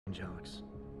Alex.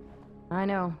 I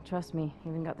know, trust me.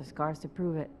 Even got the scars to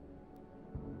prove it.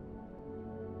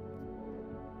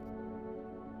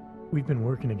 We've been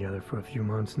working together for a few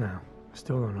months now.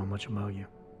 Still don't know much about you.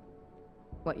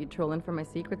 What, you trolling for my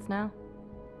secrets now?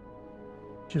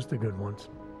 Just the good ones.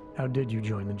 How did you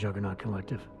join the Juggernaut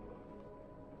Collective?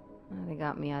 They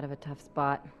got me out of a tough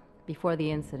spot. Before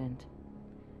the incident.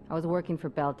 I was working for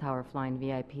Bell Tower flying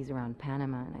VIPs around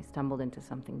Panama, and I stumbled into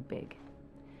something big.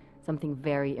 Something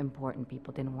very important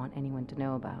people didn't want anyone to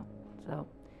know about. So,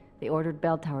 they ordered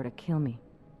Bell Tower to kill me.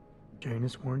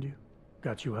 Janus warned you?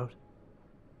 Got you out?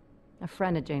 A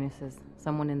friend of Janus's,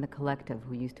 someone in the collective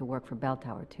who used to work for Bell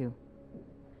Tower, too.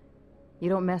 You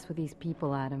don't mess with these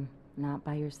people, Adam. Not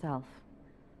by yourself.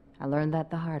 I learned that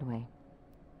the hard way.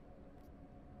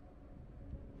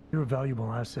 You're a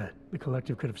valuable asset. The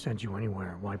collective could have sent you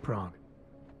anywhere. Why Prague?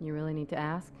 You really need to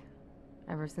ask?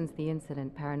 Ever since the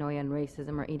incident, paranoia and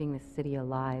racism are eating this city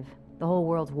alive. The whole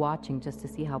world's watching just to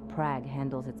see how Prague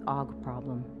handles its AUG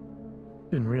problem.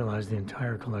 Didn't realize the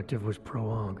entire collective was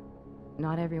pro-AUG.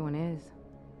 Not everyone is.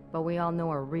 But we all know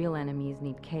our real enemies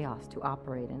need chaos to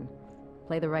operate in.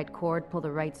 Play the right chord, pull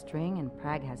the right string, and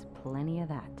Prague has plenty of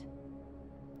that.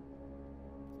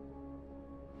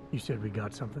 You said we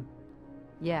got something?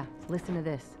 Yeah, listen to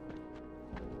this.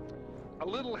 A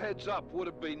little heads up would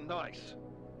have been nice.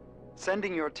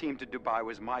 Sending your team to Dubai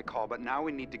was my call, but now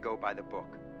we need to go by the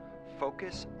book.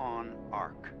 Focus on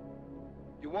ARC.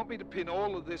 You want me to pin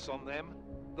all of this on them?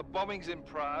 The bombings in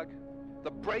Prague,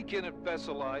 the break-in at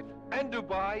Veselite, and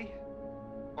Dubai?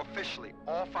 Officially,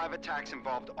 all 5 attacks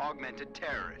involved augmented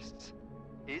terrorists.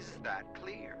 Is that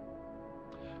clear?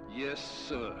 Yes,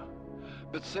 sir.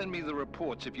 But send me the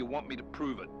reports if you want me to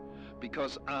prove it,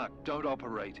 because ARC don't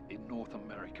operate in North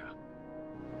America.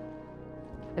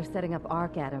 They're setting up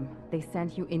ARC, Adam. They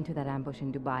sent you into that ambush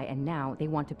in Dubai, and now they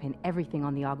want to pin everything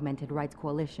on the Augmented Rights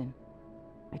Coalition.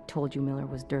 I told you Miller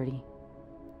was dirty.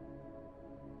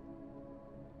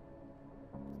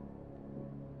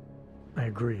 I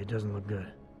agree, it doesn't look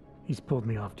good. He's pulled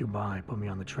me off Dubai, put me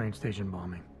on the train station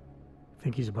bombing.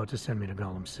 Think he's about to send me to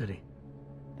Gollum City.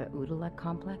 The Udalek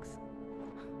complex?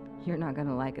 You're not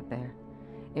gonna like it there.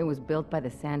 It was built by the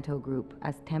Santo Group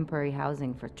as temporary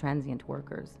housing for transient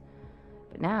workers.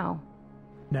 But now...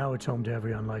 Now it's home to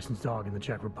every unlicensed dog in the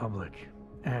Czech Republic.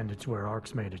 And it's where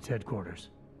ARC's made its headquarters.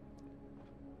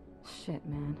 Shit,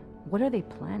 man. What are they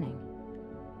planning?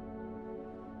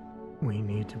 We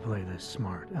need to play this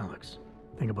smart, Alex.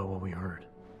 Think about what we heard.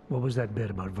 What was that bit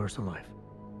about VersaLife?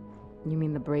 You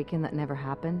mean the break-in that never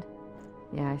happened?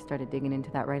 Yeah, I started digging into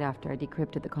that right after I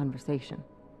decrypted the conversation.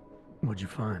 What'd you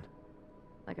find?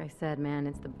 Like I said, man,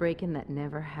 it's the break-in that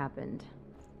never happened.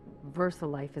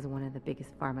 VersaLife is one of the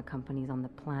biggest pharma companies on the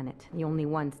planet. The only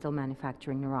one still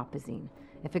manufacturing neuropozyne.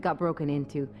 If it got broken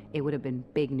into, it would have been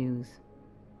big news.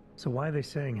 So why are they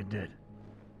saying it did?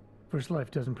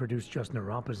 VersaLife doesn't produce just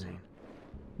neuropozyne.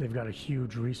 They've got a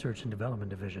huge research and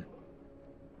development division.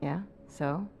 Yeah?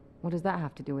 So? What does that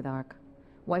have to do with ARC?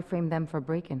 Why frame them for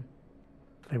break-in?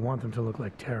 They want them to look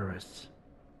like terrorists.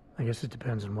 I guess it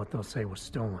depends on what they'll say was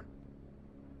stolen.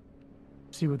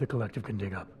 See what the collective can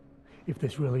dig up. If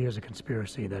this really is a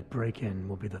conspiracy, that break-in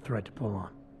will be the thread to pull on.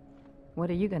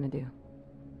 What are you gonna do?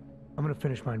 I'm gonna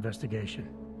finish my investigation,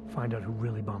 find out who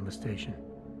really bombed the station.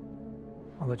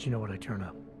 I'll let you know when I turn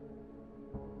up.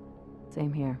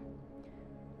 Same here.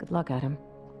 Good luck, Adam.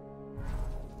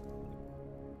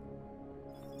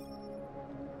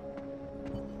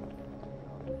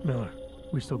 Miller,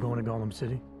 we still going to Gollum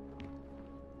City?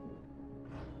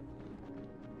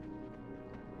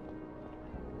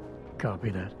 Copy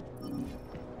that.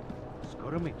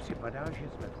 Skoro mi připadá, že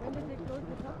jsme...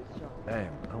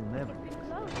 Damn, I'll never... It's been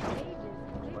closed for ages,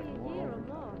 maybe a year or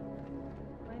more.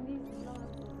 When these lost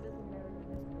was little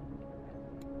American.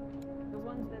 The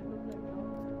ones that look like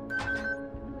dogs.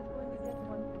 He was going to get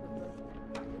one for the first.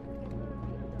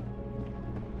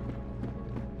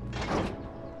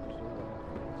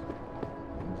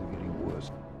 Things are getting worse.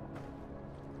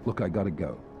 Look, I gotta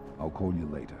go. I'll call you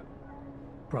later.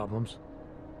 Problems?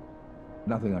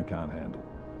 Nothing I can't handle.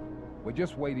 We're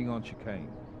just waiting on chicane.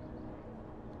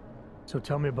 So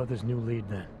tell me about this new lead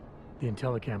then. The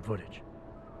Intellicam footage.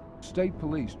 State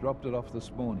police dropped it off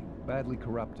this morning, badly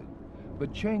corrupted.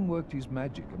 But Cheng worked his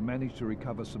magic and managed to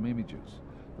recover some images.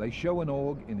 They show an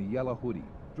AUG in a yellow hoodie,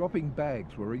 dropping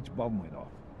bags where each bomb went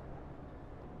off.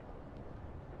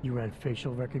 You ran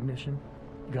facial recognition?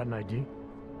 You got an ID?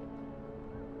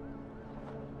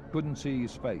 Couldn't see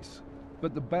his face.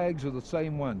 But the bags are the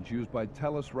same ones used by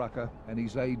Tallis Rucker and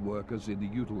his aid workers in the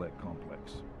Utilec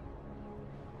complex.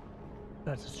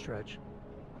 That's a stretch.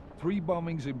 3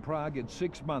 bombings in Prague in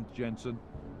 6 months, Jensen.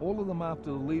 All of them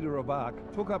after the leader of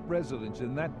ARC took up residence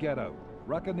in that ghetto.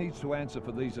 Rucker needs to answer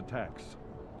for these attacks.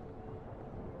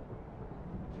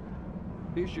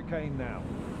 Here's chicane now.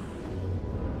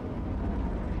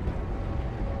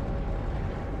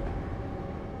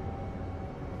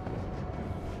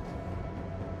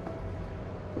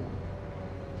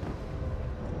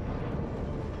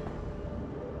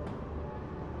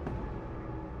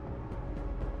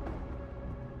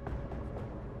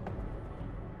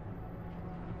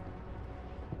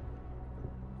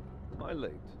 Am I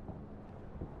late?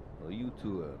 Are you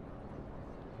too early?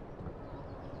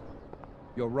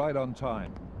 You're right on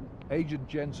time. Agent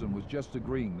Jensen was just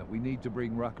agreeing that we need to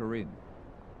bring Rucker in.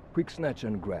 Quick snatch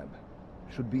and grab.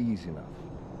 Should be easy enough.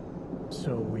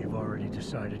 So we've already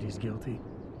decided he's guilty?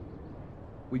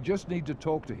 We just need to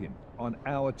talk to him on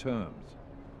our terms,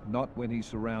 not when he's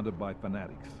surrounded by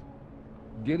fanatics.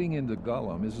 Getting into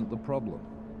Gollum isn't the problem.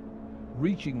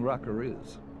 Reaching Rucker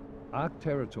is. ARC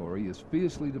territory is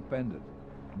fiercely defended.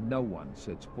 No one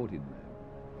sets foot in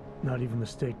there. Not even the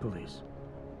state police?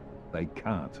 They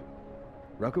can't.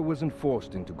 Rucker wasn't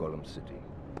forced into Gollum City.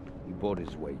 He bought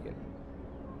his way in.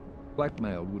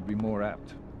 Blackmailed would be more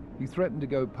apt. He threatened to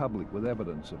go public with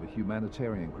evidence of a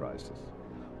humanitarian crisis,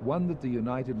 one that the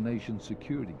United Nations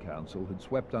Security Council had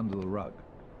swept under the rug.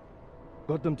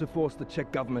 Got them to force the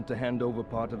Czech government to hand over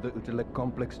part of the Utilek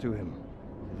complex to him.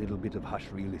 A little bit of hush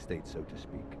real estate, so to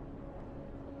speak.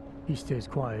 He stays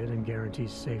quiet and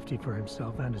guarantees safety for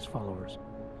himself and his followers.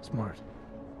 Smart.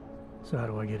 So how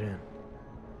do I get in?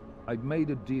 I've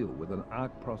made a deal with an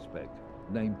ARC prospect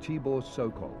named Tibor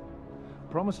Sokol.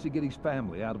 Promised to get his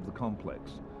family out of the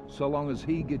complex, so long as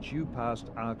he gets you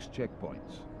past ARC's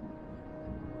checkpoints.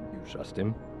 You trust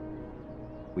him?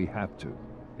 We have to.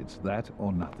 It's that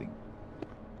or nothing.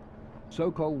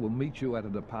 Sokol will meet you at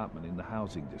an apartment in the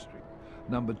housing district.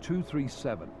 Number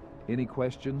 237. Any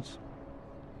questions?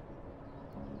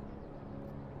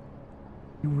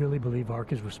 You really believe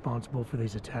ARC is responsible for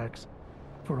these attacks?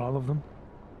 For all of them?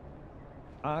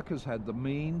 ARC has had the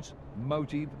means,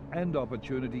 motive, and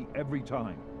opportunity every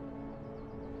time.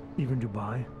 Even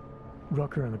Dubai?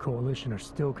 Rucker and the Coalition are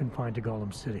still confined to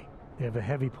Gollum City. They have a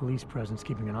heavy police presence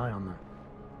keeping an eye on them.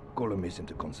 Gollum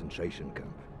isn't a concentration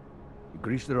camp. You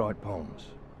grease the right palms,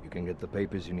 you can get the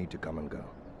papers you need to come and go.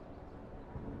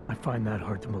 I find that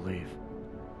hard to believe.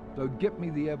 So get me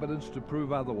the evidence to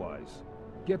prove otherwise.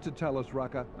 Get to tell us,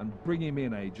 Rucker, and bring him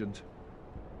in, Agent.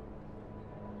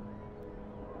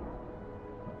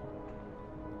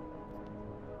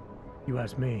 You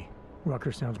ask me,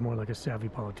 Rucker sounds more like a savvy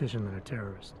politician than a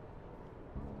terrorist.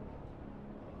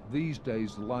 These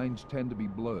days, the lines tend to be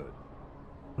blurred.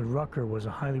 But Rucker was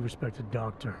a highly respected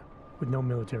doctor, with no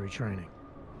military training.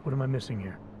 What am I missing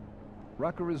here?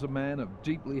 Rucker is a man of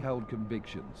deeply held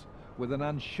convictions, with an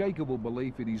unshakable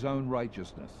belief in his own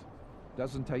righteousness.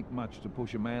 Doesn't take much to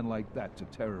push a man like that to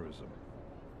terrorism.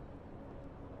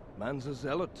 Man's a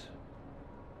zealot.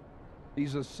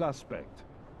 He's a suspect.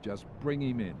 Just bring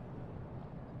him in.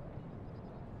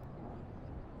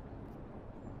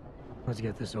 Let's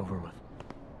get this over with.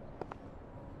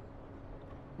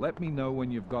 Let me know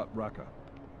when you've got Rucker.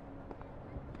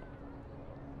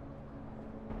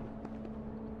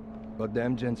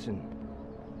 Goddamn, Jensen.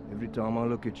 Every time I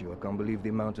look at you, I can't believe the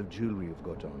amount of jewelry you've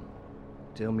got on.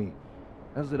 Tell me,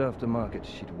 how's that aftermarket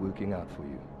shit working out for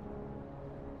you?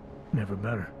 Never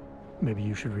better. Maybe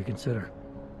you should reconsider.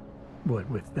 What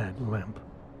with that limp?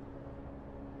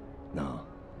 Nah,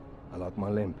 I like my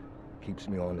limp. Keeps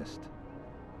me honest.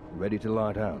 Ready to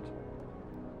light out.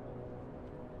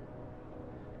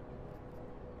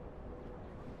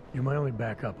 You're my only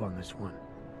backup on this one.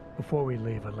 Before we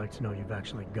leave, I'd like to know you've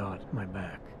actually got my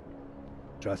back.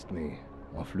 Trust me,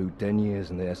 I flew 10 years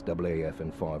in the SAAF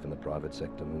and 5 in the private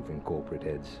sector moving corporate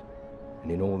heads.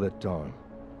 And in all that time,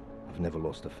 I've never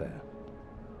lost a fare.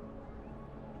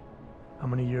 How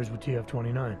many years with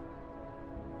TF-29?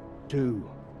 2,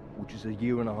 which is a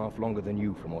year and a half longer than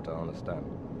you from what I understand.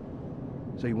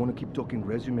 So you want to keep talking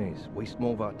resumes, waste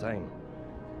more of our time?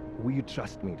 Or will you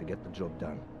trust me to get the job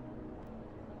done?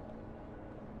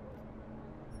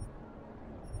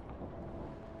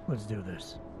 Let's do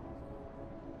this.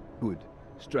 Good.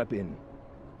 Strap in.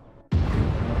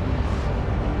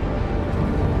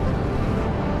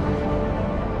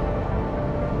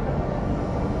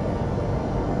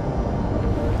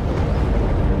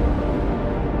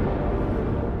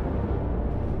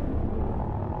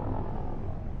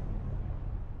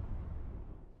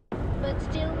 But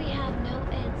still we have no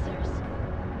answers.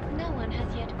 No one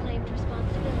has yet claimed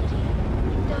responsibility.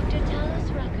 Dr.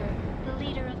 Talos Rucker, the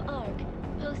leader of ARC,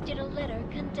 posted a letter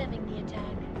condemning the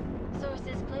attack.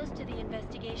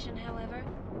 intuition, however,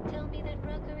 tell me that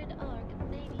Rucker and Ark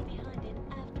may be behind it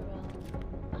after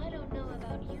all. I don't know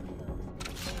about you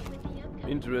folks, but with the upcoming...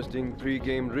 Interesting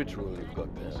pre-game ritual you've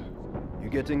got there. You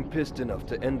getting pissed enough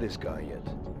to end this guy yet?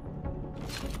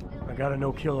 I got a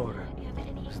no-kill order.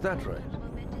 Is that right?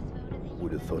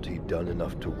 Would have thought he'd done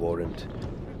enough to warrant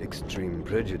extreme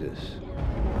prejudice.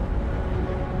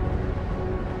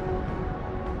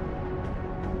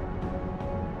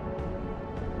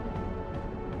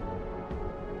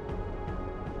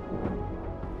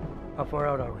 How far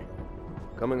out are we?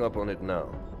 Coming up on it now.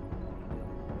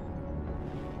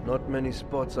 Not many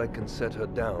spots I can set her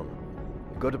down.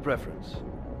 You got a preference?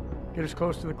 Get as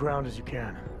close to the ground as you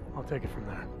can. I'll take it from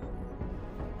there.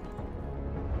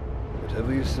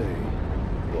 Whatever you say,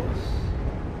 boss.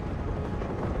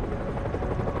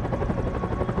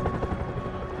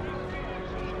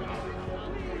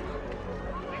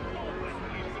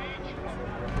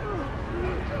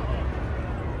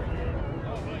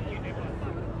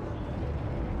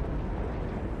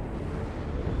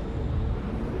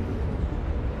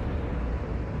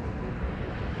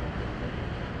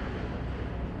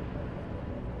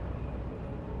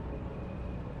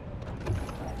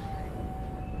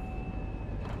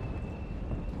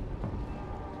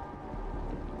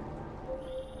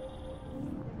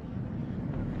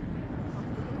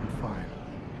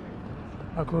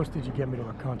 How close did you get me to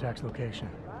our contact's location?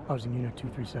 I was in Unit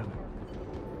 237.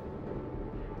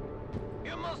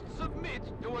 You must submit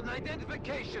to an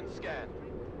identification scan.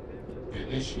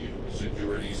 Initiate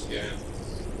security scan.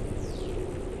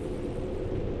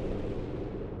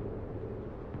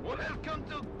 Welcome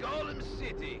to Golem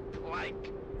City, Clank.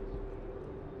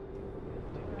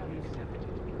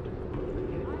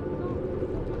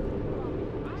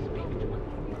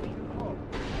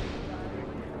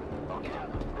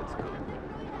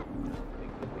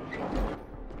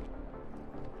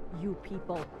 You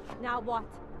people. Now what?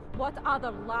 What other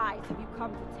lies have you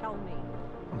come to tell me?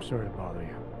 I'm sorry to bother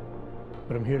you,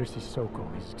 but I'm here to see Sokol.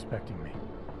 He's expecting me.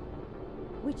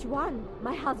 Which one?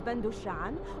 My husband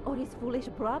Dushan or his foolish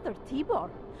brother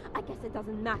Tibor? I guess it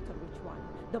doesn't matter which one.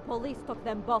 The police took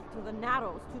them both to the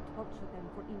Narrows to torture them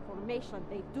for information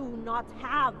they do not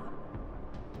have.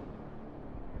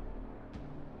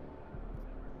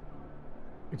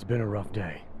 It's been a rough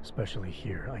day, especially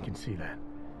here. I can see that.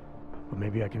 But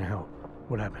maybe I can help.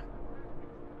 What happened?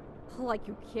 Like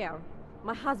you care.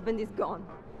 My husband is gone.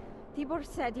 Tibor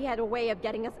said he had a way of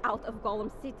getting us out of Golem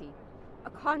City. A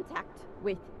contact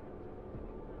with...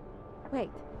 Wait.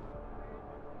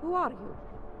 Who are you?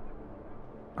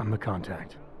 I'm the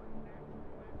contact.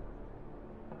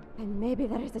 And maybe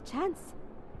there is a chance.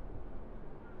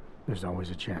 There's always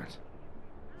a chance.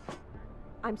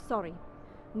 I'm sorry.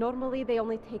 Normally they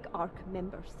only take ARC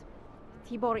members.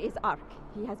 Tibor is ARC.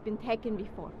 He has been taken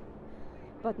before.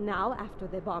 But now, after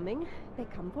the bombing, they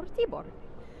come for Tibor.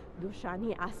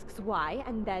 Dushani asks why,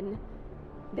 and then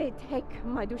they take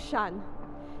my Dushan.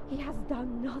 He has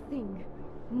done nothing.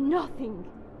 Nothing.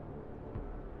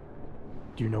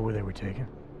 Do you know where they were taken?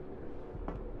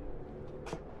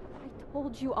 I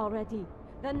told you already.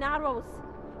 The Narrows.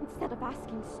 Instead of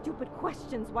asking stupid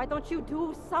questions, why don't you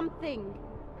do something?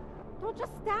 Don't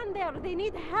just stand there. They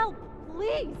need help.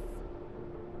 Please.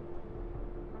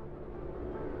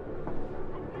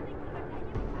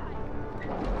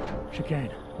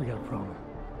 Chicane, we got a problem.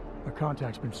 Our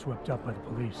contact's been swept up by the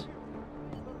police.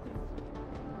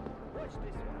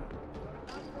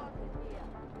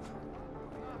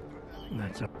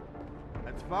 That's up.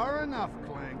 That's far enough,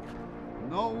 Clank.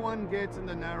 No one gets in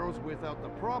the Narrows without the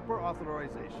proper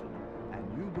authorization,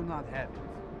 and you do not have it.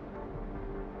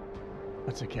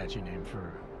 That's a catchy name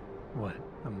for, what,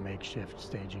 a makeshift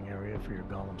staging area for your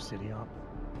Golem City op?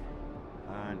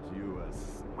 Aren't you a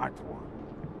smart one?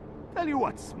 Tell you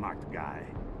what, smart guy.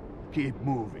 Keep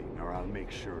moving, or I'll make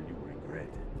sure you regret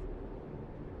it.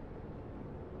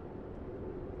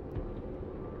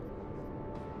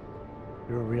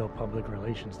 You're a real public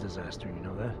relations disaster, you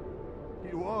know that?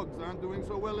 You Augs aren't doing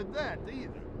so well at that,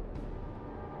 either.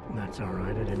 That's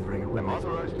alright, I didn't bring it with me.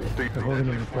 They're holding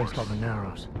him in a place called the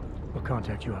Narrows. I'll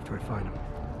contact you after I find him.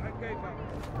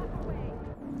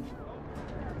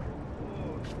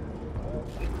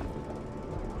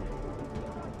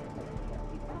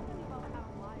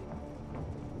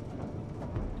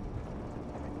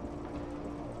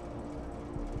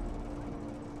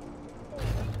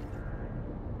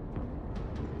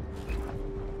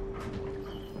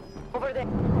 Over there.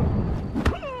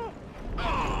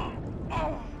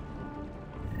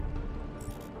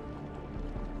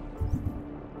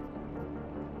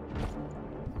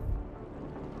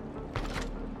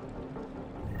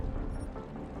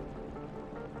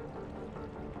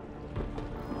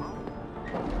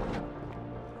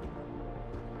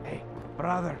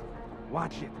 Brother,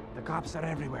 watch it. The cops are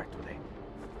everywhere today.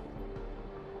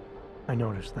 I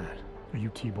noticed that. Are you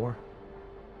Tibor?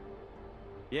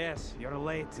 Yes, you're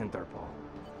late, Interpol.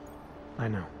 I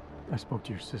know. I spoke to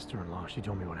your sister-in-law. She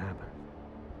told me what happened.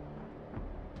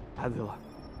 Adela,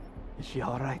 is she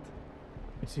all right?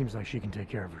 It seems like she can take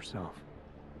care of herself.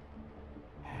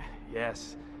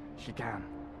 Yes, she can.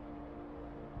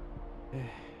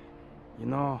 You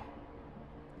know,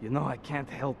 I can't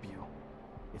help you.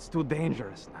 It's too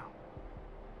dangerous now.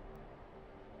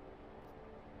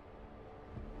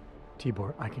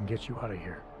 Tibor, I can get you out of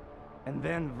here. And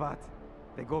then what?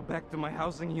 They go back to my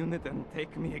housing unit and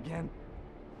take me again?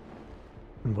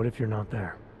 And what if you're not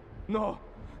there? No,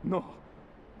 no.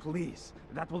 Please,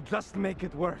 that will just make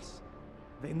it worse.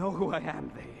 They know who I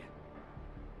am.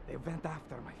 They went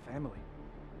after my family.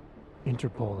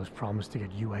 Interpol has promised to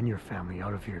get you and your family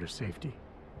out of here to safety.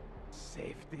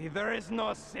 Safety? There is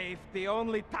no safety.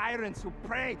 Only tyrants who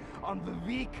prey on the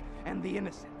weak and the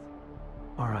innocent.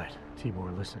 All right,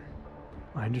 Tibor, listen.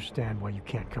 I understand why you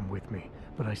can't come with me,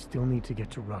 but I still need to get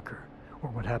to Rucker, or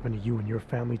what happened to you and your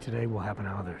family today will happen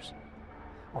to others.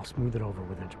 I'll smooth it over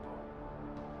with Interpol.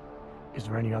 Is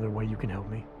there any other way you can help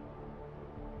me?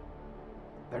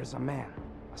 There's a man,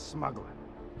 a smuggler,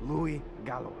 Louis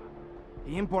Galois.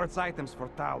 He imports items for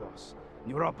Talos,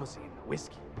 neuropozyne,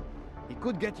 whiskey. He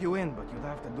could get you in, but you'd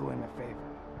have to do him a favor.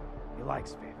 He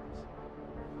likes favors.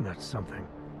 That's something.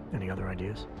 Any other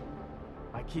ideas?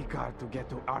 My keycard to get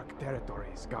to Ark territory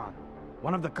is gone.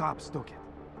 One of the cops took it.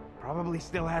 Probably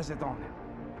still has it on him.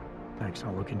 Thanks,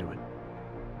 I'll look into it.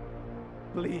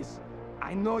 Please,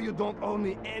 I know you don't owe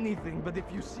me anything, but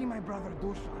if you see my brother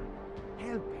Dushan,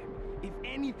 help him. If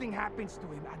anything happens to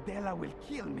him, Adela will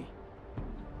kill me.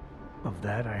 Of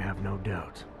that, I have no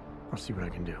doubt. I'll see what I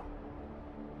can do.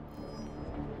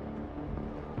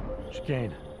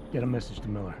 Chicane, get a message to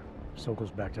Miller.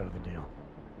 Sokol's backed out of the deal.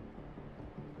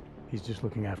 He's just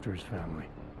looking after his family.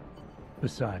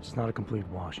 Besides, it's not a complete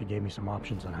wash. He gave me some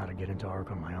options on how to get into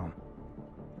Ark on my own.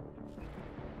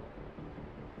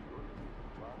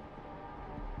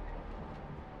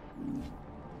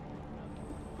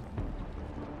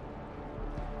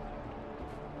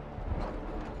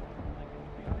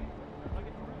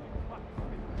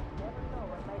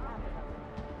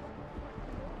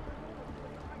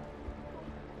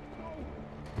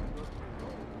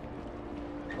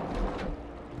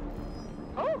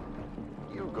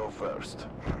 First.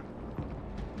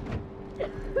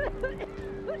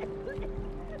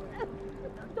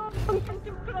 Don't come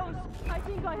too close. I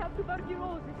think I have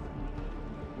tuberculosis.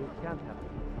 You can't have it.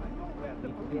 I know where the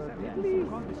police are. Please.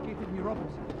 Confiscated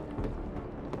neuropathy.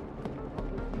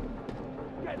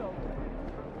 Get over.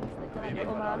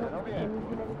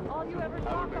 All you ever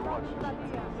talk about is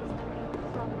Ladia.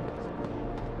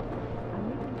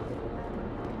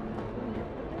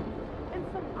 And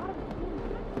some out of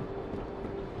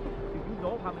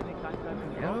Know how many times I've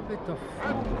been You're a bit of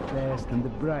the best and the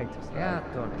brightest. Yeah,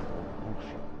 Tony.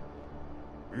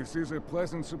 This is a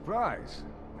pleasant surprise.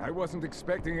 I wasn't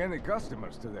expecting any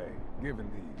customers today, given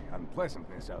the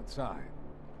unpleasantness outside.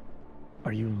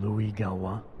 Are you Louis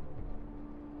Galois?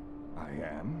 I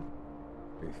am.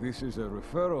 If this is a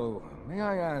referral, may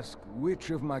I ask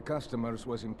which of my customers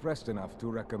was impressed enough to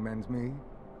recommend me?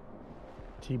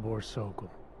 Tibor Sokol.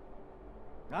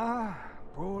 Ah,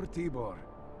 poor Tibor.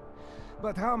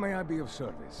 But how may I be of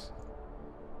service?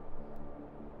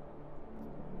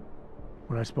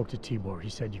 When I spoke to Tibor, he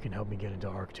said you can help me get into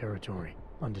Ark territory,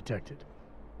 undetected.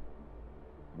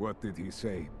 What did he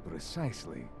say,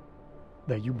 precisely?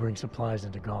 That you bring supplies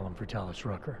into Gollum for Talos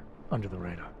Rucker, under the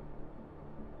radar.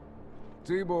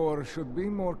 Tibor should be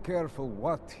more careful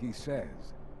what he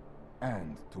says,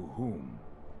 and to whom.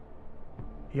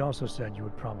 He also said you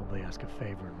would probably ask a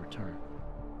favor in return.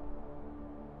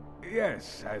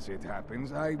 Yes, as it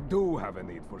happens, I do have a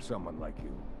need for someone like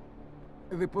you.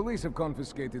 The police have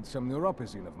confiscated some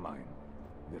neuropozyne of mine.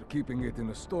 They're keeping it in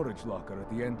a storage locker at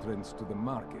the entrance to the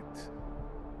market.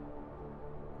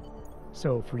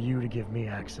 So, for you to give me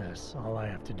access, all I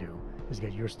have to do is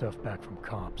get your stuff back from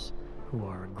cops, who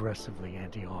are aggressively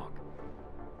anti-Aug.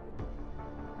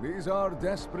 These are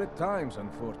desperate times,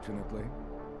 unfortunately.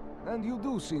 And you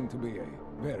do seem to be a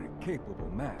very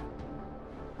capable man.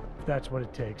 If that's what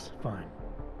it takes, fine.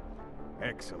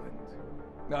 Excellent.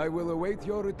 I will await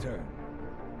your return.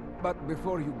 But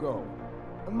before you go,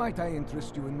 might I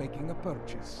interest you in making a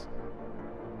purchase?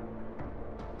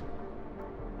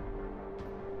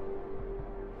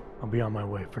 I'll be on my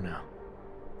way for now.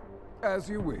 As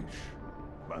you wish.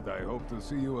 But I hope to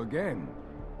see you again.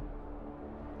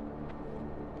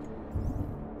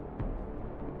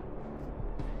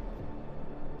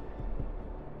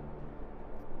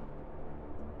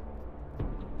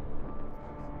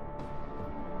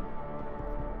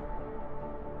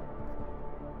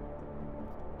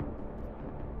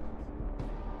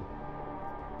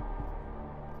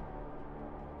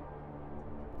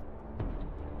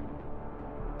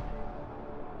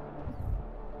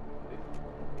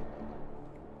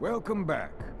 Welcome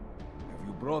back. Have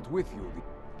you brought with you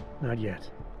the... Not yet.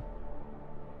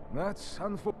 That's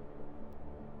unfortunate.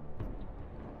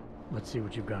 Let's see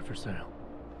what you've got for sale.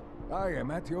 I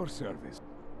am at your service.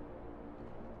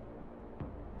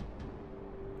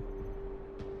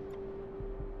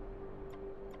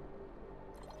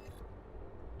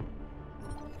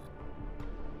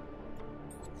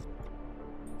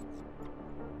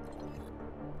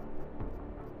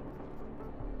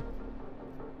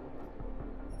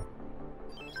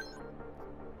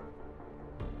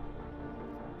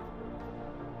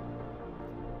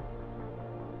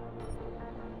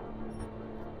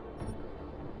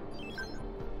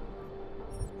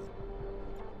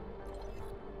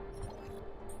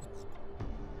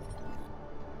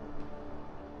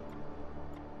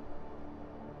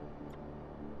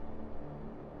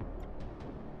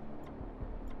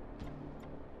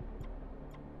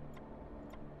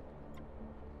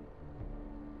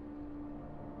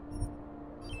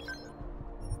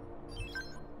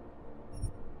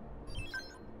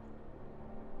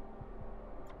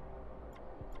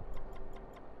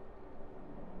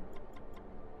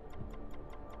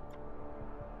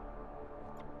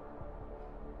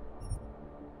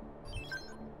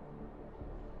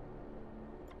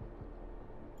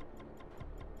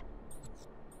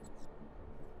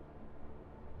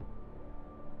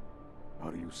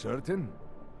 Are you certain?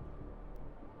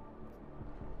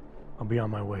 I'll be on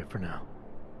my way for now.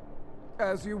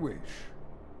 As you wish.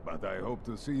 But I hope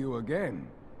to see you again.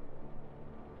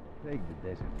 Take the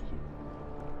desert,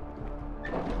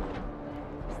 kid.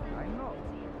 I know.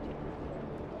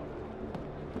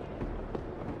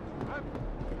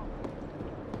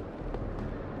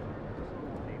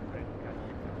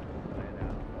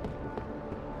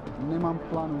 Nemam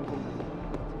planu.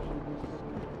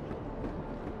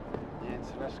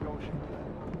 Nic neskouším.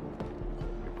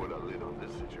 You put a lid on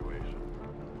this situation.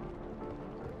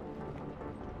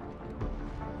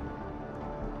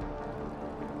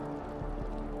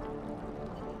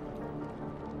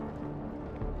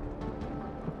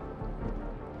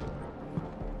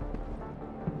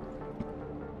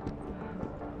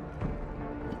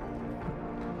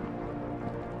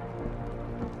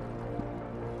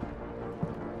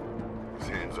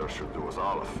 Or should do us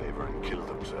all a favor and kill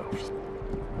themselves.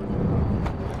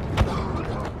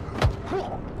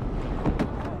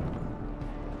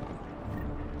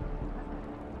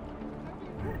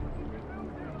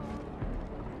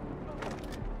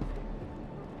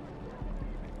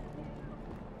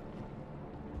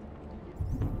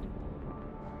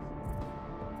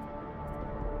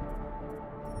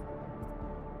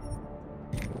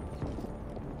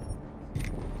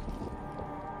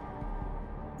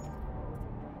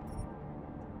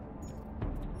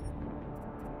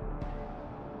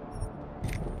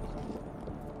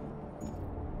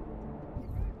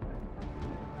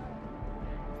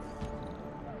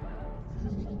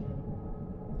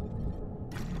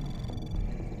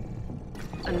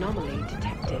 Anomaly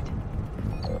detected.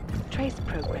 Trace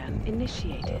program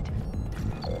initiated.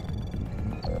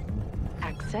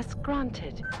 Access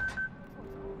granted.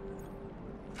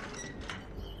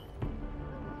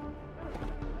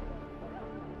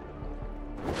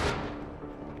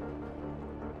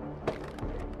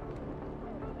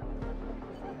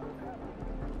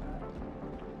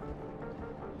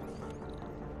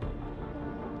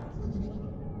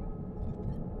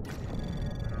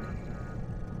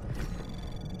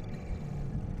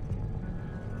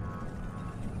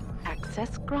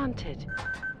 Access granted.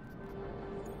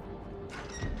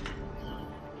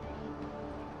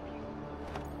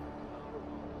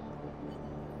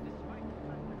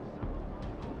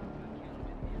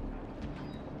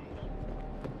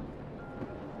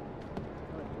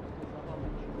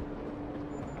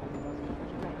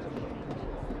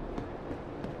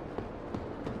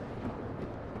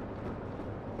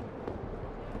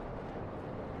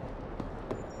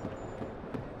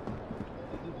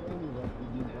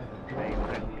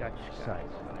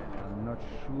 I'm not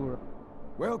sure.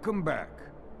 Welcome back.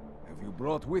 Have you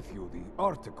brought with you the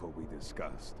article we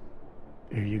discussed?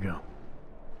 Here you go.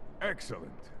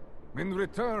 Excellent. In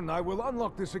return, I will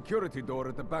unlock the security door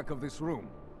at the back of this room.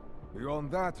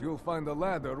 Beyond that, you'll find a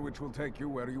ladder which will take you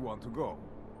where you want to go.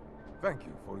 Thank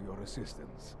you for your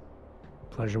assistance.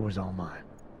 Pleasure was all mine.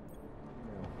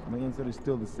 My answer is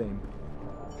still the same.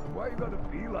 Why you gotta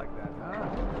be like that,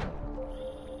 huh?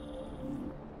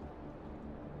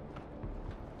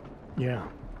 Yeah,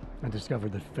 I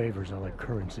discovered that favors are like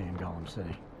currency in Gollum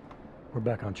City. We're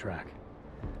back on track.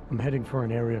 I'm heading for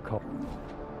an area called...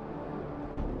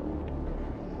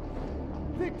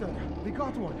 Victor, we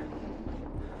got one.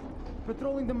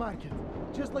 Patrolling the market,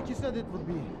 just like you said it would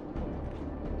be.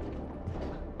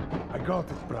 got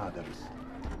it, brothers.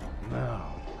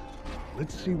 Now,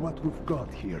 let's see what we've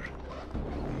got here.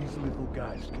 These little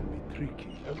guys can be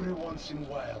tricky. Every once in a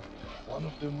while, one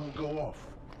of them will go off,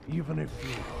 even if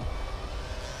you...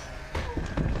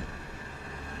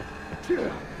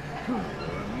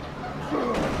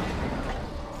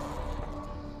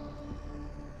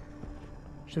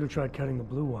 Should have tried cutting the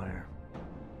blue wire.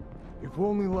 If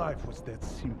only life was that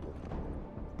simple.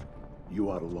 You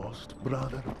are lost,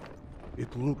 brother?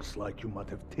 It looks like you might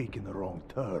have taken a wrong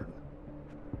turn.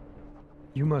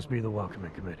 You must be the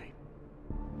welcoming committee.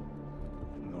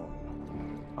 No.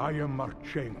 I am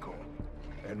Marchenko.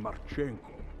 And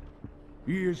Marchenko,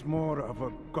 he is more of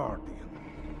a guardian.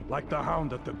 Like the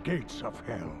hound at the gates of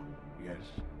hell,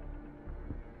 yes?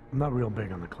 I'm not real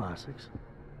big on the classics.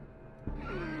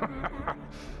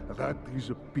 That is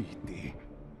a pity.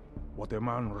 What a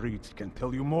man reads can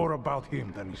tell you more about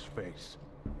him than his face.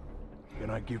 Can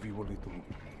I give you a little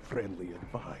friendly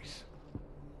advice?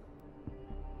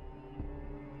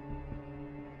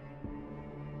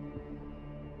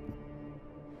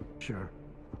 Sure.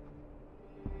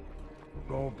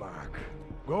 Go back.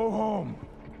 Go home.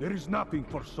 There is nothing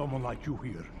for someone like you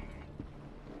here.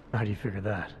 How do you figure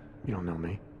that? You don't know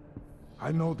me.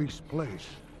 I know this place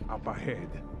up ahead.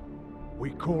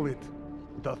 We call it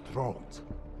the Throat.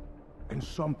 And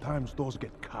sometimes those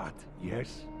get cut,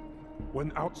 yes?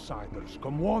 When outsiders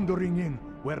come wandering in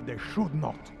where they should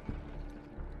not.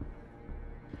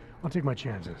 I'll take my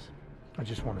chances. I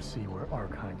just want to see where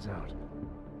Ark hides out.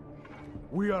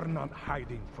 We are not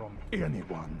hiding from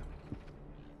anyone.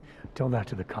 Tell that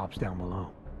to the cops down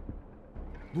below.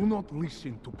 Do not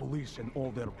listen to police and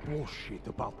all their bullshit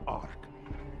about Ark.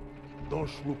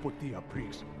 Those Lupotia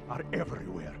pricks are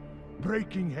everywhere,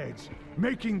 breaking heads,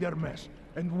 making their mess,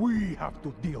 and we have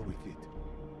to deal with it.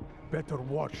 Better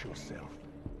watch yourself.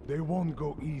 They won't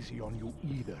go easy on you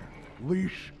either,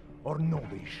 leash or no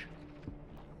leash.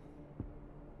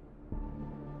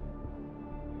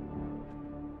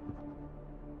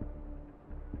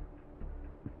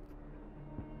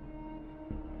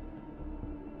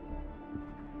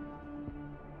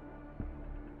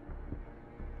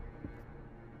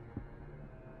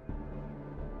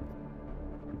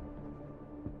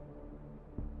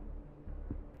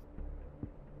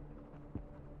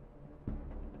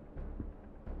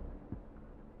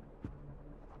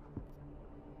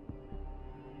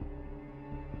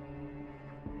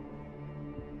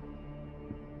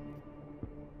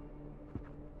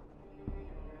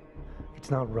 It's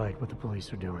not right what the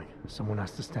police are doing. Someone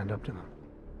has to stand up to them.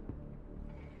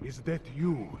 Is that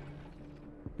you?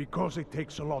 Because it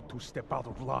takes a lot to step out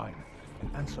of line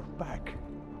and answer back.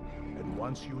 And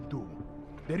once you do,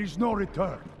 there is no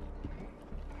return.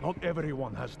 Not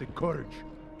everyone has the courage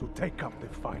to take up the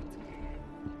fight.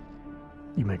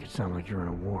 You make it sound like you're in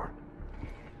a war.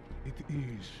 It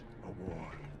is a war.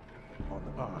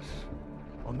 On us.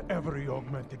 On every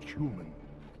augmented human.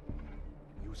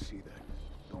 You see that,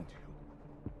 don't you?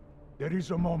 There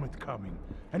is a moment coming,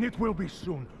 and it will be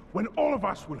soon, when all of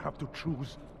us will have to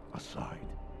choose a side.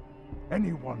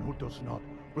 Anyone who does not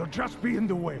will just be in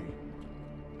the way.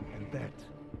 And that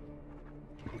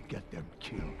could get them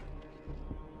killed.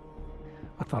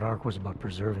 I thought Ark was about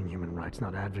preserving human rights,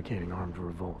 not advocating armed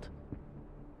revolt.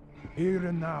 Here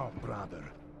and now, brother,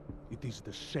 it is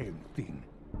the same thing.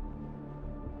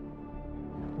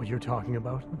 What you're talking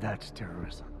about, that's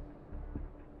terrorism.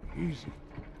 Easy.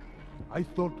 I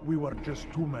thought we were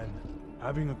just two men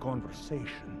having a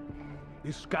conversation,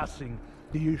 discussing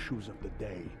the issues of the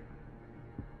day.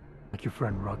 Like your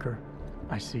friend Rucker?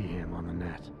 I see him on the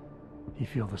net. He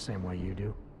feel the same way you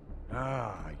do?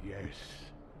 Ah, yes.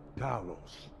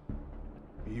 Talos.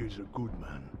 He is a good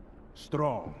man.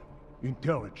 Strong,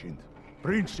 intelligent,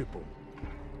 principled.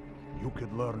 You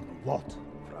could learn a lot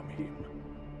from him.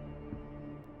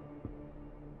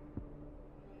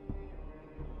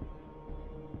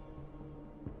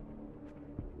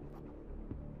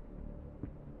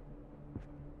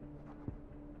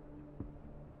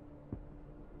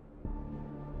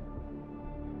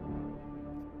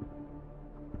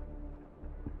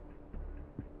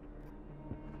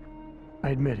 I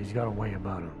admit he's got a way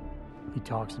about him. He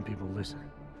talks and people listen.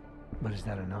 But is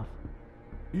that enough?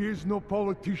 He is no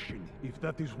politician, if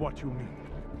that is what you mean.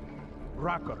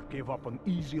 Rucker gave up an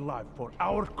easy life for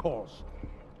our cause.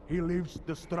 He lives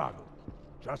the struggle,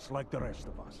 just like the rest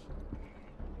of us.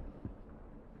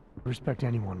 I respect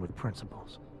anyone with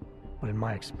principles. But in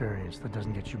my experience, that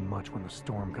doesn't get you much when the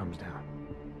storm comes down.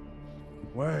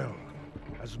 Well,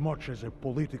 as much as a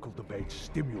political debate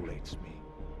stimulates me,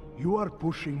 you are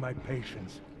pushing my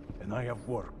patience, and I have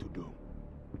work to do.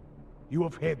 You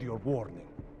have had your warning.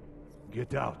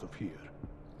 Get out of here,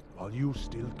 while you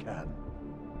still can.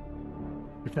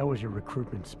 If that was your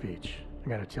recruitment speech, I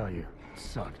gotta tell you, it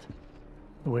sucked.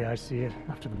 The way I see it,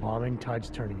 after the bombing, tide's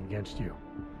turning against you.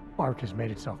 ARC has made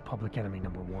itself public enemy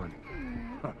 #1.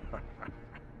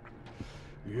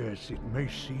 Yes, it may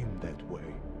seem that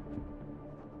way.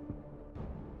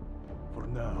 For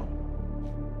now.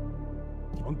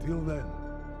 Until then.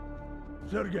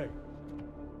 Sergei!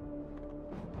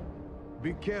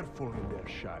 Be careful in there,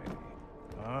 Shiny.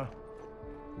 Huh?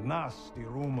 Nasty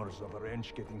rumors of a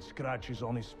wrench getting scratches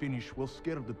on his finish will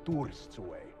scare the tourists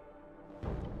away.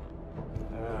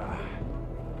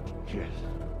 Yes.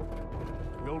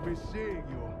 We'll be seeing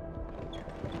you.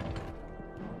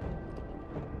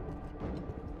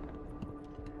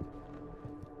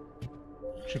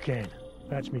 Chicane,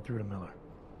 patch me through to Miller.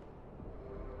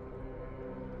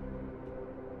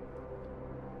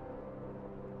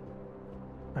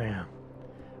 I am.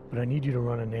 But I need you to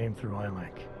run a name through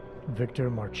ILAC. Victor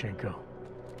Marchenko.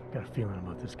 Got a feeling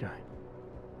about this guy.